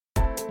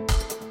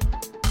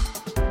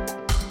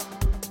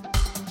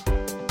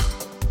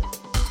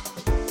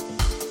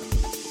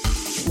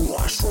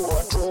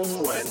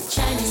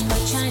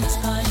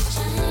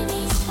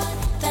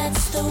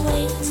the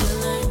way to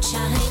learn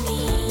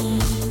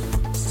Chinese.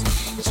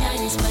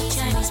 ChinesePod,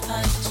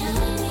 ChinesePod,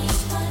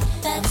 ChinesePod.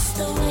 That's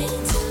the way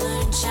to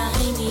learn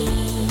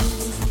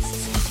Chinese.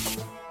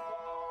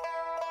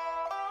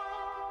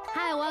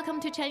 Hi, welcome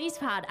to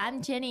ChinesePod.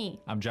 I'm Jenny.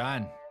 I'm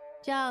John.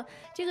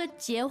 这个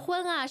结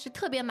婚啊是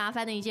特别麻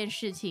烦的一件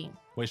事情，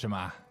为什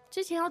么？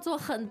之前要做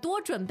很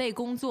多准备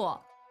工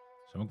作。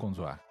什么工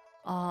作啊？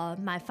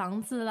买房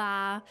子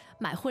啦，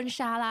买婚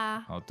纱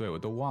啦。哦，对，我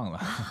都忘了。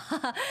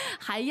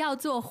还要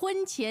做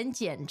婚前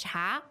检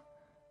查。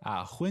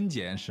啊，婚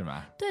检是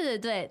吗？对对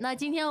对，那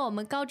今天我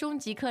们高中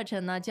级课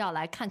程呢，就要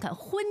来看看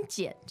婚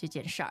检这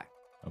件事儿。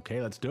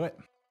Okay, let's do it.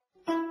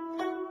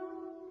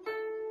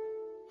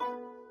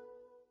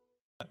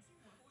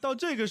 到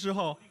这个时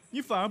候，你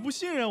反而不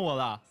信任我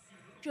了。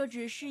这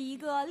只是一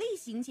个例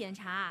行检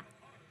查，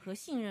和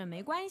信任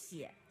没关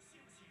系。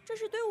这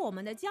是对我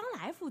们的将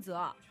来负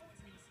责。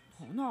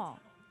彤彤，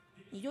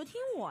你就听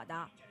我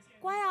的，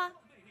乖啊。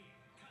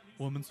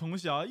我们从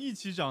小一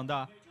起长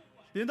大，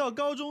连到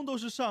高中都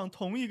是上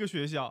同一个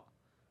学校，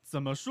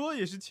怎么说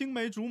也是青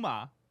梅竹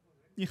马。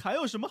你还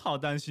有什么好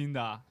担心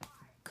的？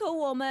可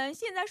我们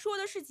现在说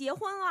的是结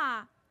婚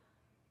啊，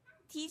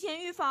提前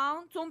预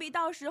防总比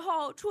到时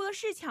候出了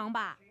事强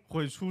吧？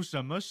会出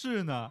什么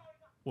事呢？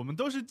我们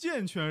都是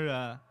健全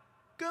人，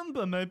根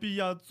本没必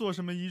要做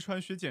什么遗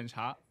传学检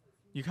查。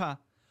你看，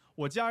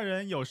我家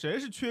人有谁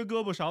是缺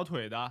胳膊少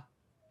腿的？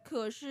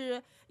可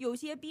是有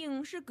些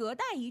病是隔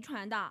代遗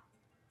传的，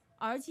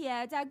而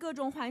且在各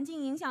种环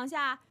境影响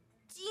下，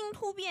基因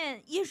突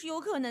变也是有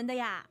可能的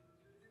呀。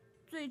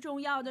最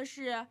重要的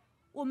是，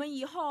我们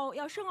以后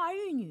要生儿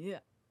育女，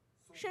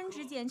生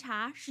殖检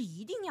查是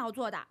一定要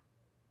做的。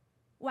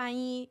万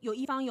一有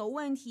一方有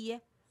问题，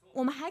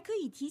我们还可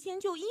以提前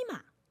就医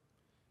嘛。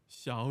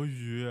小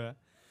雨，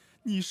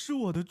你是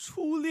我的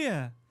初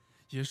恋，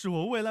也是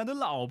我未来的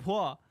老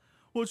婆。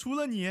我除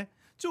了你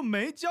就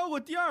没交过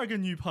第二个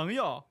女朋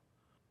友。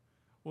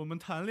我们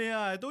谈恋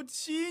爱都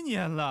7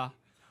年了，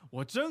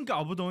我真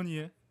搞不懂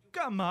你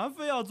干嘛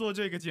非要做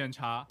这个检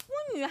查。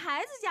我女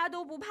孩子家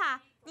都不怕，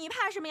你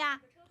怕什么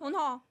呀？彤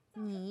彤，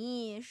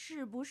你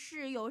是不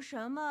是有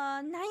什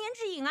么难言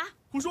之隐啊？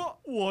胡说，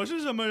我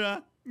是什么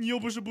人？你又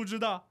不是不知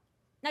道。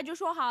那就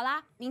说好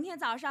了，明天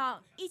早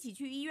上一起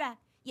去医院，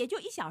也就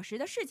1小时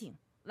的事情。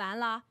完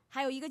了，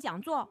还有一个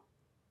讲座，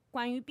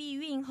关于避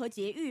孕和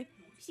节育、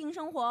性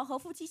生活和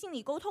夫妻心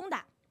理沟通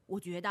的，我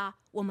觉得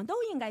我们都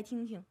应该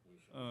听听。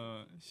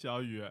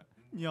小雨，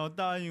你要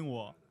答应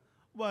我，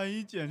万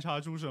一检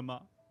查出什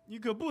么，你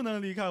可不能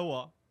离开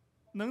我，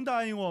能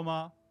答应我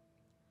吗？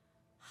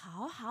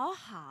好，好，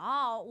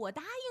好，我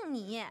答应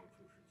你。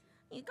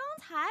你刚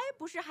才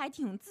不是还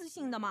挺自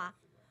信的吗？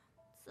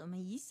怎么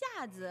一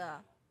下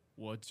子？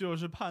我就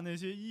是怕那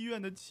些医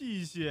院的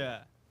器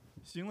械。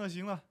行了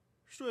行了，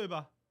睡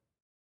吧。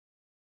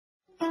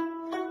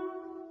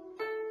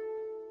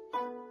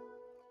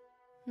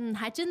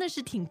还真的是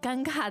挺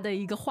尴尬的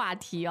一个话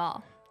题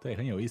哦。对，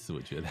很有意思，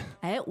我觉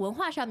得。文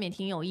化上面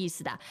挺有意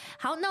思的。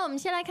好，那我们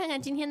先来看看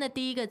今天的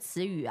第一个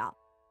词语啊，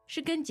是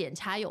跟检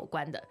查有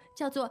关的，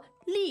叫做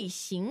例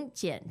行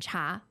检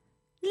查。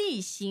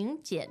例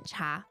行检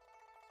查。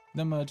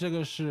那么这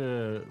个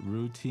是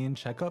routine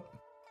checkup？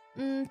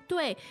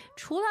对，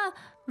除了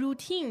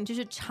routine 就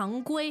是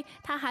常规，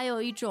它还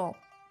有一种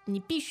你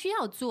必须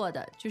要做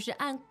的，就是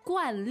按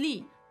惯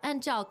例，按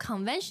照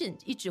convention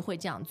一直会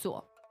这样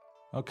做。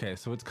Okay,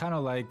 so it's kind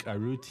of like a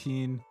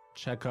routine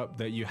checkup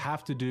that you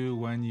have to do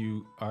when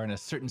you are in a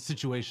certain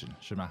situation,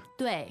 是吗？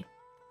对，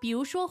比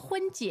如说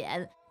婚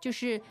检就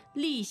是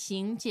例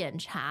行检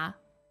查。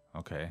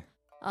Okay.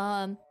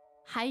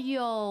 还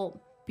有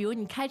比如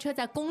你开车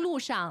在公路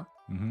上，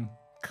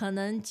可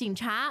能警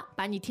察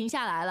把你停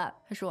下来了，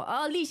他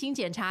说例行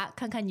检查，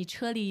看看你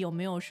车里有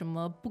没有什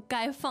么不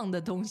该放的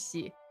东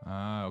西。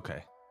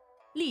Okay.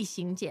 例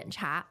行检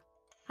查。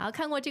好，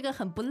看过这个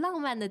很不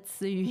浪漫的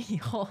词语以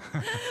后，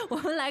我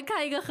们来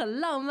看一个很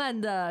浪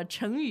漫的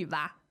成语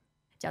吧，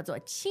叫做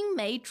青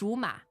梅竹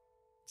马。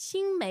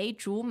青梅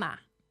竹马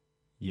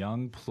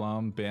Young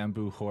plum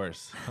bamboo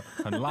horse.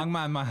 很浪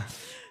漫吗？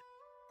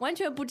完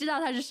全不知道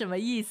它是什么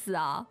意思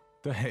啊。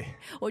对，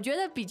我觉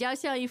得比较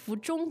像一幅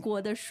中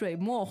国的水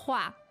墨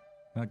画。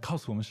那告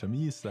诉我们什么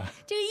意思啊？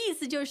这个意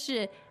思就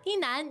是一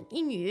男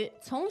一女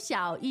从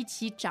小一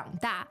起长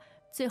大，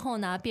最后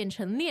呢变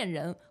成恋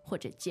人或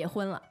者结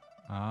婚了。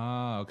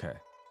OK.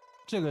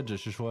 这个只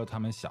是说他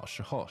们小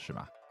时候是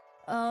吧？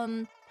他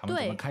们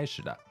怎么开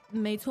始的？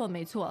没错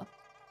没错，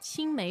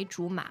青梅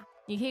竹马。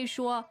你可以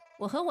说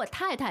我和我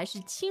太太是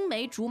青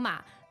梅竹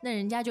马，那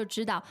人家就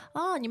知道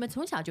你们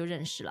从小就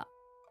认识了。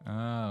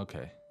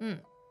OK.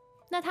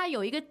 那它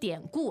有一个典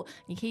故，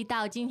你可以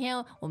到今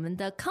天我们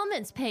的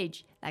comments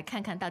page 来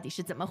看看到底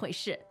是怎么回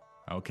事。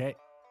OK.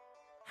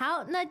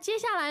 好，那接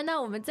下来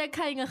呢，我们再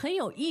看一个很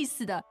有意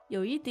思的，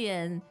有一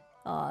点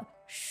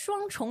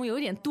双重有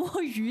点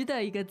多余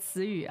的一个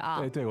词语啊。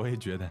对对，我也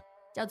觉得。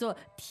叫做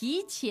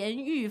提前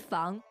预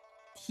防。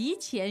提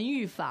前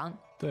预防。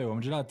对，我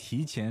们知道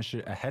提前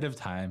是 ahead of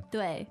time。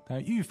对。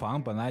但预防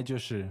本来就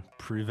是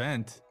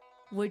prevent。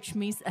which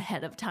means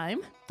ahead of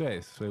time.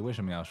 对，所以为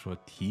什么要说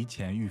提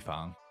前预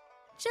防？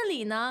这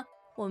里呢，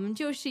我们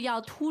就是要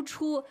突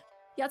出，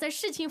要在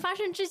事情发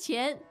生之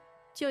前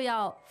就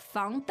要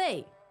防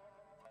备。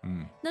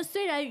那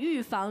虽然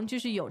预防就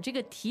是有这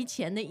个提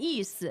前的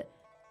意思，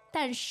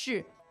但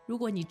是如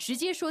果你直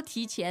接说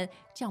提前，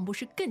这样不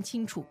是更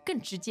清楚、更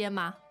直接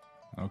吗？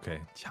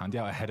 OK， 强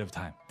调 ahead of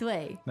time。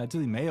对，那这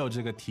里没有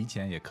这个提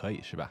前也可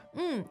以是吧？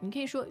你可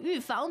以说预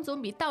防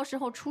总比到时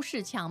候出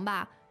事强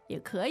吧，也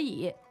可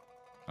以。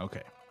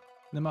OK，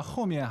 那么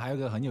后面还有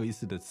个很有意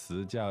思的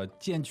词叫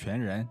健全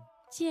人。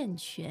健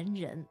全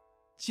人，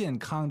健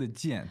康的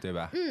健，对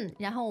吧？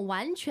然后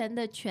完全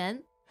的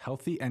全。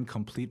Healthy and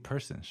complete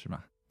person 是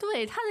吗？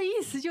对，他的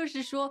意思就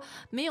是说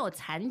没有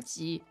残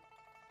疾，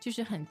就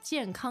是很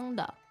健康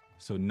的。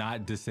So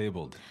not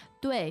disabled.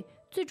 对，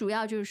最主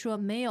要就是说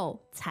没有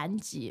残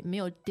疾，没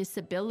有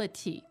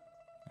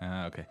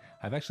disability。Okay.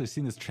 I've actually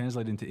seen this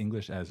translated into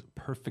English as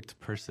perfect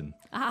person.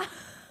 啊，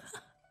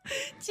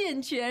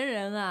健全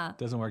人啊。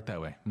Doesn't work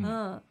that way.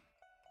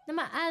 那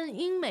么按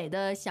英美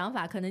的想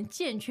法，可能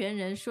健全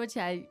人说起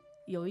来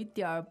有一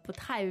点不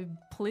太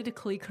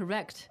politically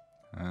correct。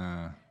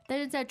但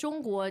是在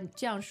中国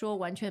这样说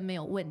完全没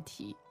有问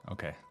题。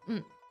OK。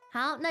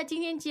好，那今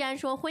天既然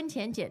说婚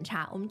前检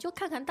查，我们就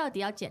看看到底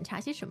要检查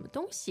些什么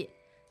东西。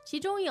其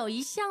中有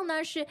一项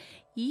呢是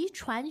遗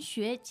传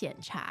学检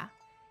查。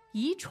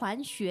遗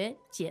传学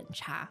检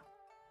查。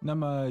那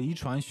么遗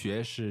传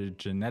学是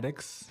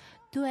genetics。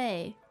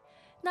对。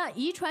那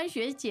遗传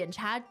学检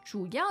查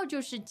主要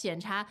就是检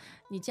查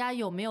你家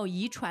有没有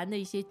遗传的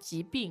一些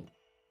疾病。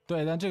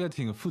对，但这个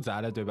挺复杂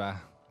的，对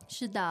吧？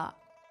是的。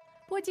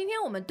不过今天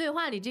我们对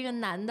话里这个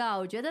男的，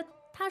我觉得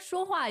他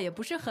说话也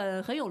不是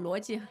很有逻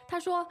辑。他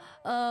说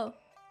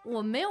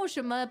我没有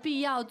什么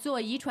必要做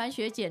遗传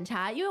学检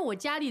查，因为我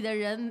家里的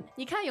人，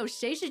你看有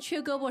谁是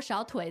缺胳膊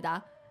少腿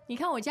的？你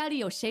看我家里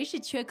有谁是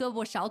缺胳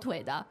膊少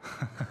腿的？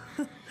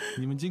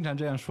你们经常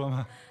这样说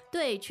吗？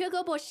对，缺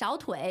胳膊少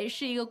腿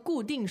是一个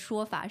固定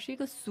说法，是一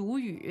个俗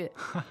语。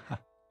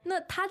那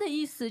他的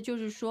意思就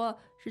是说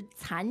是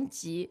残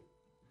疾。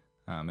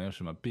没有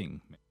什么病。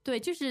对，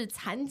就是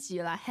残疾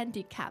了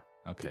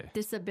handicap。Okay.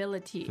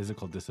 Disability.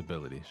 Physical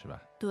disability 是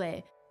吧？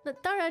对，那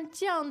当然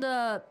这样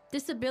的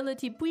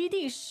disability 不一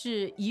定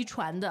是遗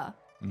传的。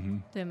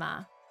对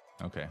吗？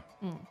 OK。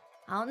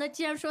好，那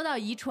既然说到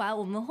遗传，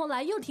我们后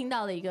来又听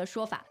到了一个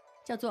说法，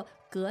叫做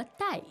隔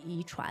代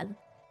遗传。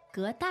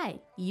隔代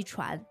遗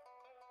传。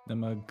那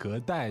么隔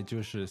代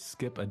就是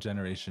skip a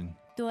generation。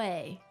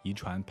对。遗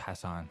传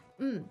pass on。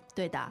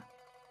对的。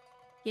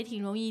也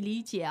挺容易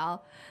理解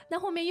哦。那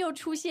后面又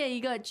出现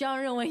一个John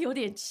认为有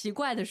点奇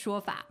怪的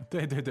说法。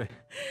对对对。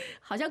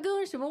好像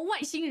跟什么外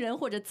星人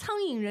或者苍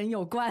蝇人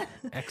有关。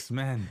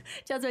X-Men。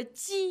叫做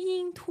基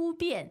因突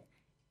变。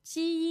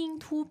基因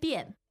突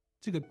变。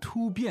这个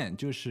突变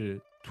就是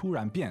突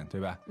然变，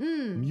对吧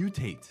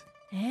？Mutate。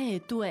哎，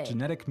对。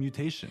Genetic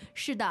mutation。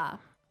是的。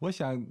我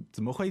想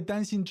怎么会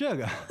担心这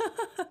个？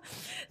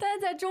但是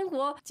在中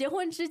国结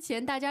婚之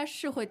前，大家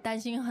是会担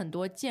心很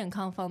多健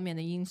康方面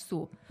的因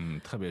素。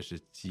特别是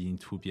基因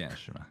突变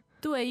是吗？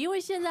对，因为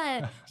现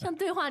在像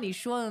对话里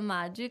说的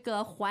嘛，这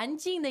个环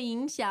境的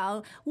影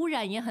响，污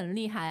染也很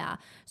厉害啊。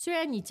虽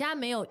然你家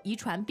没有遗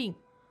传病，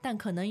但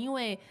可能因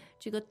为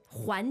这个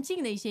环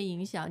境的一些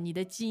影响，你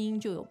的基因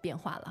就有变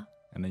化了。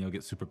And then you'll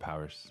get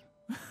superpowers.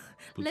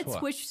 Let's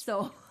wish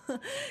so.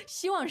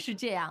 希望是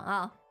这样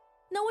啊。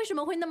那为什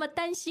么会那么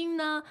担心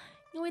呢？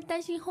因为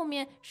担心后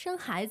面生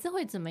孩子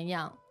会怎么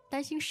样，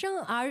担心生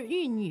儿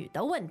育女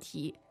的问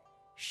题。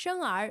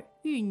生儿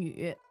育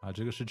女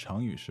这个是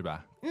成语是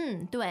吧？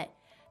对，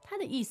它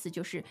的意思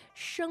就是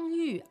生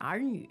育儿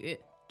女。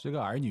这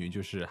个儿女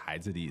就是孩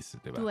子的意思，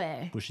对吧？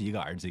对，不是一个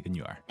儿子一个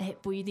女儿。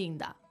不一定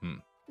的。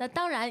那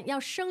当然要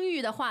生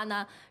育的话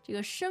呢，这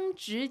个生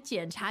殖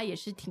检查也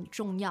是挺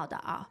重要的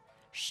啊。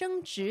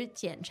生殖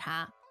检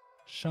查。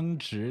生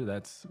殖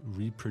that's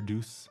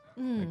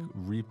reproduce。like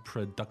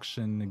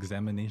reproduction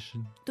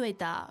examination。 对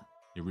的。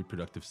 Your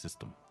reproductive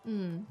system。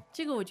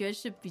 这个我觉得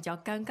是比较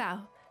尴尬，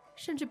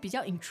甚至比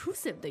较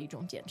intrusive 的一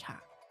种检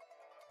查。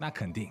那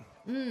肯定。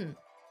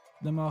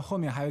那么后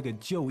面还有一个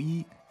就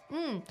医。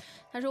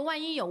他说万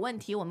一有问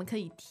题，我们可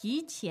以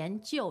提前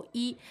就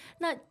医。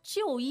那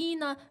就医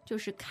呢，就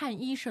是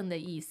看医生的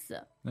意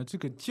思。那这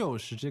个就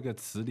是这个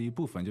词的一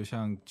部分，就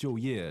像就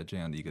业这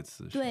样的一个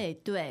词。对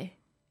对，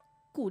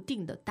固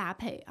定的搭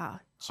配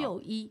啊，就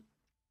医。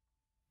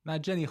那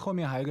这里后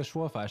面还有一个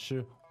说法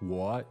是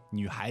我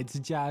女孩子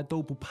家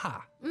都不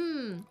怕。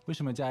为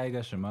什么加一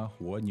个什么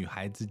我女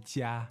孩子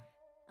家？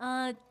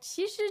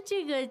其实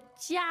这个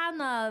家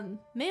呢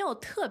没有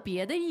特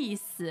别的意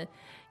思，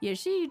也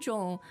是一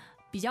种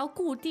比较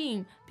固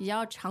定比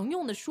较常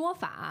用的说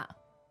法。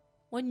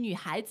我女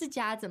孩子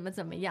家怎么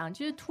怎么样，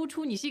就是突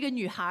出你是一个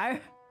女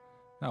孩。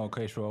那我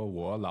可以说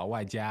我老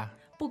外家？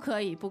不可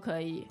以。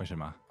为什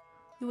么？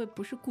因为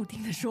不是固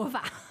定的说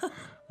法。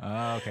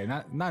OK，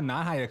 那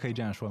男孩也可以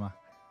这样说吗？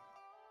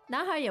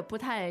男孩也不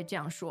太这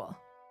样说。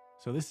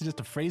 So this is just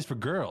a phrase for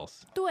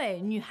girls。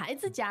 对，女孩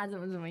子家怎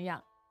么怎么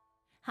样。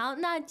好，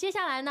那接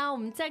下来呢，我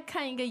们再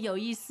看一个有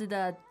意思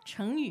的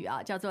成语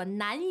啊，叫做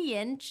难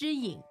言之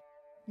隐。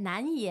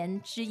难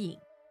言之隐，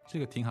这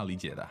个挺好理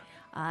解的。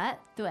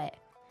对，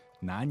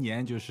难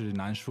言就是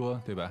难说，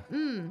对吧？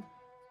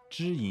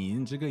知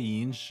隐，这个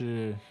隐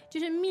是就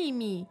是秘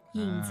密、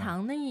隐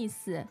藏的意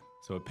思。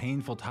So a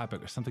painful topic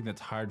or something that's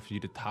hard for you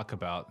to talk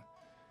about.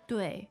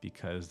 对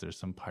Because there's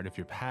some part of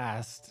your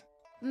past.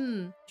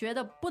 觉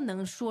得不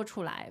能说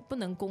出来，不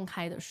能公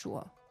开的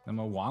说。那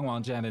么往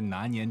往这样的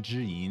难言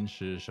之隐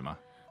是什么？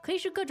可以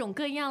是各种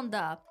各样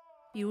的，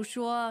比如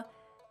说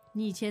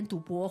你以前赌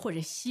博或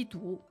者吸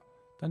毒。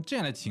但这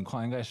样的情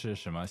况应该是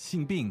什么？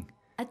性病？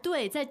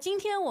对，在今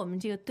天我们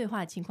这个对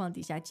话情况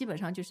底下，基本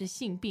上就是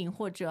性病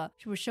或者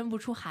是不是生不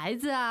出孩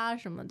子啊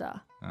什么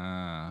的。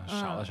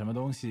少了什么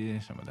东西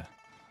什么的。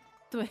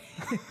对。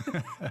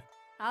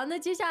好，那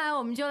接下来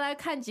我们就来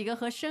看几个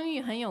和生育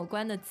很有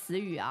关的词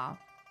语啊。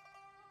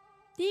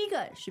第一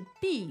个是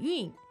避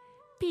孕，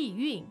避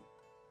孕。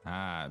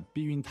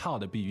避孕套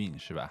的避孕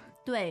是吧？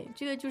对，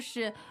这个就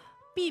是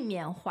避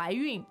免怀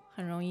孕，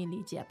很容易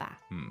理解吧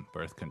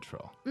？birth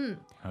control。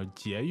然后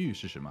节育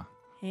是什么？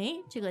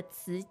这个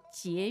词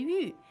节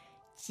育，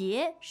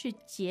节是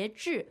节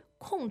制、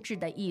控制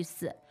的意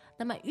思。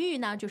那么育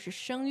呢，就是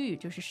生育，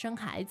就是生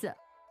孩子。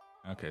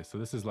Okay, so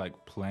this is like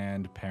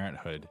planned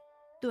parenthood.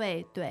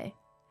 对对，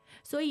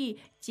所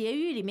以节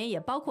育里面也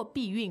包括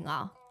避孕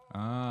啊。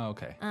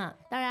OK。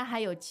当然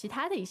还有其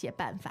他的一些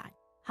办法。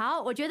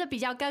好，我觉得比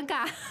较尴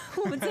尬，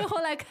我们最后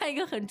来看一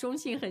个很中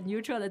性、很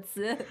neutral 的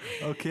词。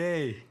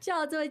OK。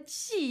叫做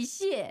器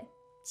械，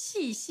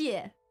器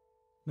械。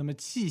那么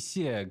器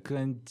械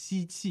跟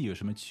机器有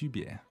什么区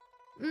别？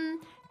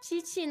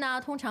机器呢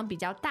通常比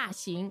较大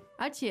型，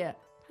而且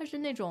它是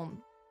那种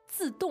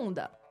自动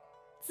的、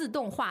自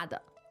动化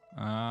的。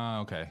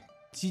OK。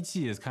机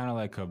器 is kind of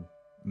like a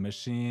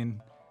machine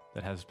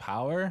that has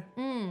power。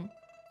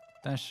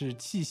但是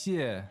器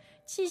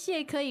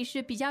械可以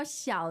是比较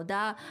小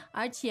的，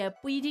而且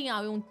不一定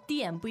要用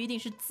电，不一定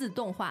是自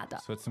动化的。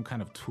So it's some kind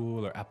of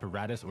tool or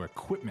apparatus or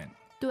equipment.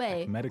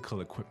 对 like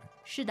medical equipment.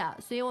 是的，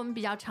所以我们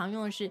比较常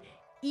用的是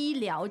医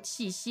疗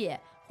器械，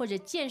或者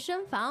健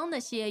身房那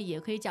些也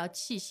可以叫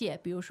器械，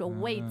比如说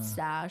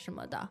weights 啊什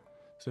么的。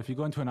So if you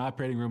go into an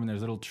operating room and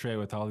there's a little tray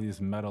with all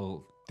these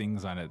metal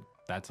things on it,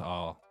 that's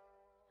all.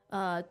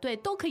 对，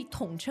都可以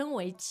统称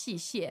为器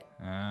械。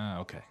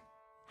OK。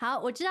好，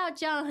我知道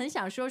这样很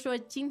想说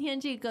今天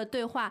这个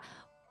对话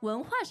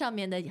文化上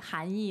面的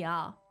含义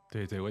啊。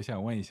对对，我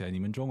想问一下，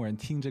你们中国人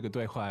听这个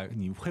对话，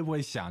你会不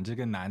会想这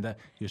个男的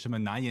有什么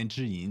难言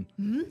之隐？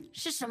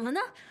是什么呢？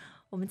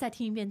我们再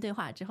听一遍对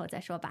话之后再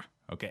说吧。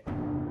OK。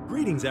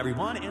Greetings,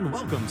 everyone, and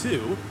welcome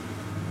to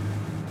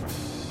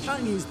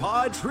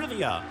ChinesePod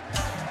Trivia.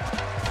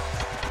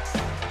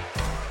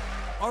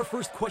 Our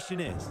first question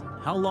is,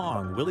 how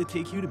long will it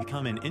take you to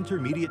become an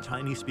intermediate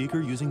Chinese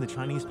speaker using the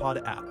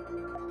ChinesePod app?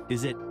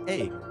 Is it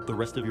A, the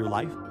rest of your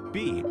life?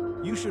 B,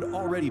 you should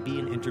already be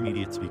an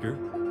intermediate speaker?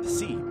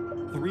 C,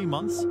 3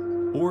 months?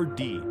 Or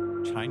D,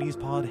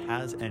 ChinesePod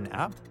has an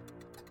app?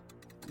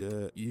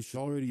 You should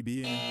already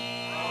be in.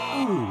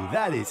 Ooh,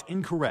 that is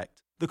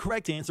incorrect. The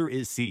correct answer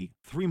is C,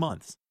 3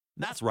 months.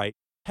 That's right.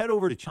 Head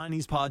over to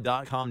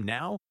ChinesePod.com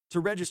now to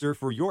register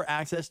for your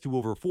access to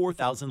over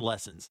 4,000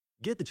 lessons.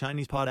 Get the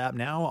ChinesePod app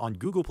now on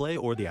Google Play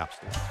or the App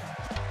Store.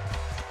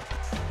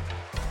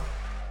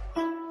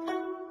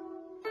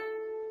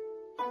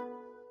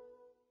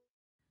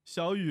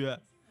 小雨，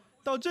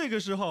到这个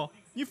时候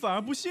你反而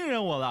不信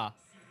任我了。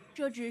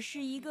这只是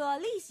一个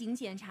例行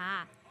检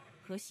查，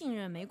和信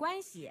任没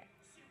关系。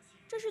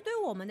这是对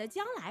我们的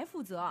将来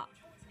负责。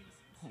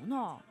彤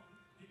彤，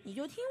你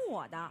就听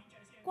我的，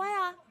乖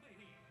啊。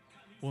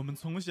我们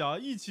从小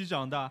一起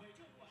长大，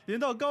连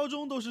到高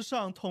中都是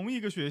上同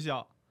一个学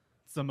校，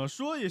怎么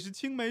说也是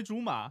青梅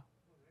竹马。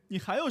你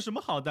还有什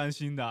么好担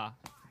心的？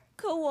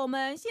可我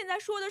们现在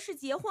说的是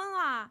结婚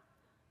啊，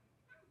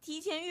提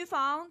前预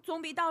防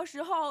总比到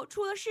时候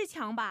出了事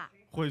强吧？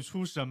会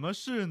出什么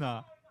事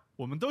呢？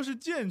我们都是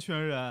健全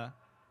人，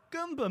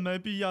根本没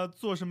必要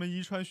做什么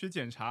遗传学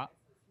检查。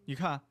你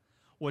看，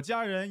我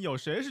家人有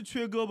谁是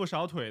缺胳膊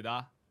少腿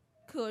的？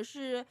可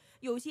是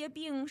有些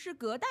病是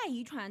隔代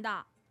遗传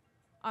的，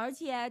而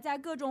且在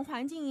各种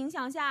环境影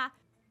响下，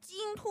基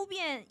因突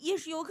变也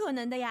是有可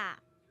能的呀。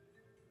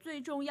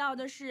最重要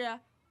的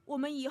是，我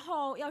们以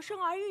后要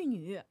生儿育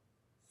女，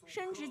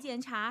生殖检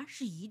查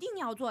是一定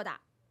要做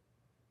的。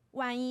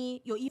万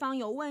一有一方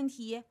有问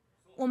题，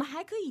我们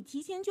还可以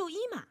提前就医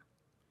嘛。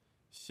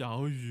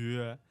小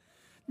雨，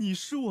你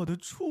是我的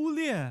初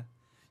恋，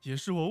也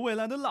是我未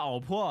来的老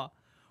婆。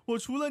我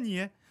除了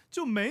你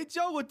就没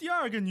交过第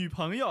二个女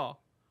朋友。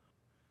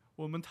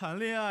我们谈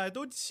恋爱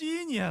都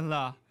7年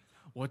了，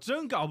我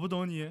真搞不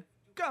懂你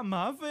干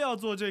嘛非要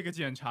做这个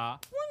检查。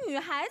我女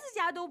孩子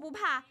家都不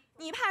怕，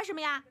你怕什么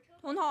呀？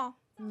彤彤，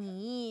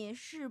你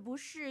是不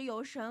是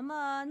有什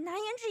么难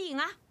言之隐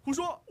啊？胡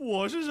说，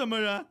我是什么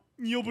人？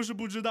你又不是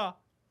不知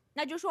道。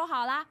那就说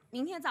好了，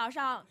明天早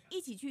上一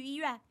起去医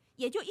院，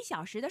也就1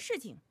小时的事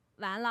情。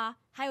完了，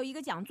还有一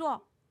个讲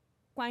座，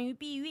关于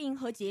避孕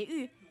和节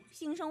育，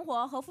性生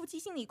活和夫妻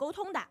心理沟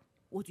通的，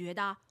我觉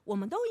得我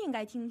们都应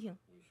该听听。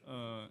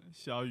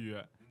小雨，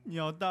你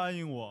要答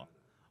应我，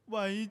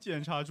万一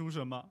检查出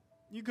什么，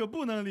你可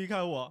不能离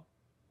开我，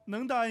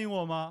能答应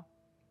我吗？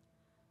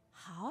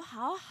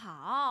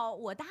好，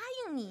我答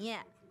应你。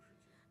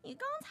你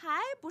刚才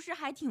不是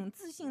还挺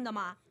自信的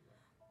吗？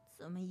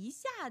怎么一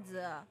下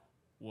子？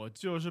我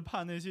就是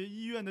怕那些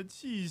医院的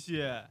器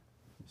械。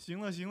行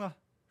了，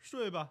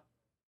睡吧。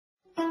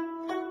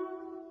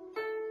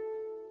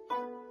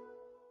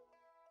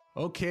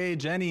OK，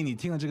 Jenny， 你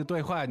听了这个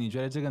对话，你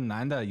觉得这个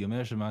男的有没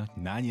有什么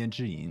难言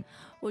之隐？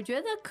我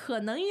觉得可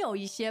能有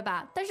一些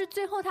吧，但是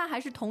最后他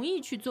还是同意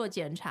去做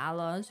检查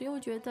了，所以我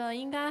觉得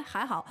应该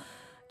还好。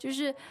就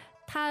是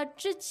他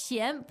之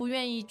前不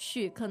愿意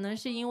去，可能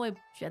是因为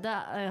觉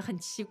得很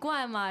奇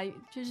怪嘛，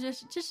就是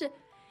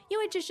因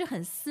为这是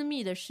很私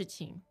密的事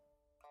情。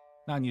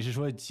那你是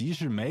说，即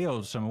使没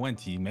有什么问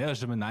题，没有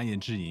什么难言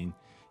之隐，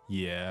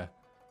也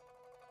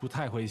不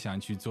太会想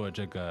去做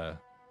这个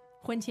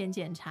婚前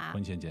检查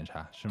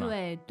是吗？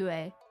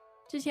对，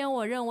之前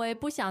我认为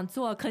不想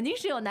做肯定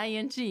是有难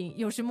言之隐，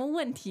有什么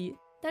问题，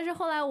但是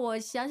后来我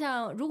想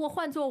想，如果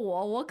换做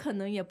我可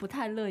能也不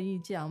太乐意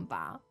这样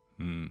吧。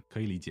可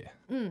以理解。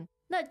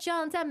那这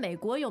样在美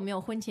国有没有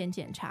婚前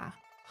检查？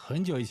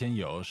很久以前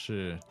有，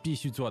是必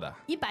须做的。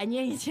100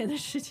年以前的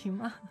事情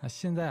吗？那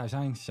现在好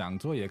像想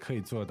做也可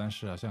以做，但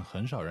是好像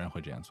很少人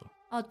会这样做。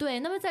哦，对，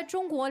那么在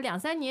中国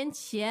2-3年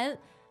前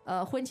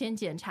婚前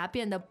检查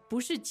变得不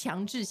是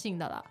强制性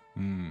的了，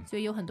所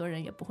以有很多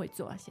人也不会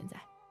做现在。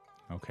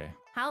OK，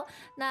 好，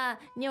那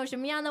你有什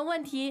么样的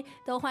问题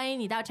都欢迎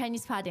你到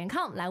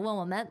ChinesePod.com 来问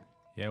我们。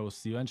Yeah, we'll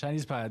see you on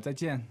ChinesePod. 再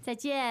见。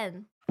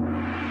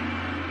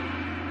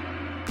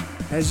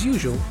As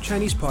usual,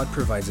 ChinesePod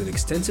provides an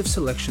extensive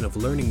selection of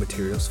learning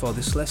materials for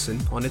this lesson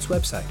on its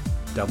website,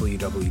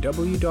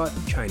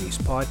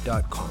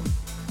 www.chinesepod.com.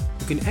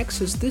 You can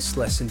access this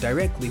lesson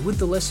directly with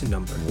the lesson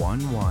number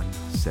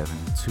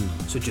 1172.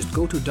 So just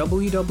go to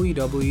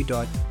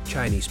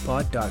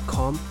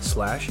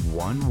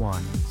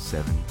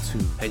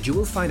www.chinesepod.com/1172 and you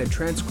will find a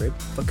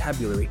transcript,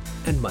 vocabulary,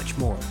 and much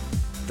more.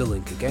 The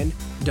link again,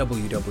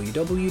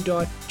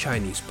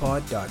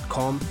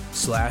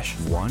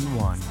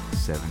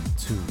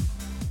 www.chinesepod.com/1172.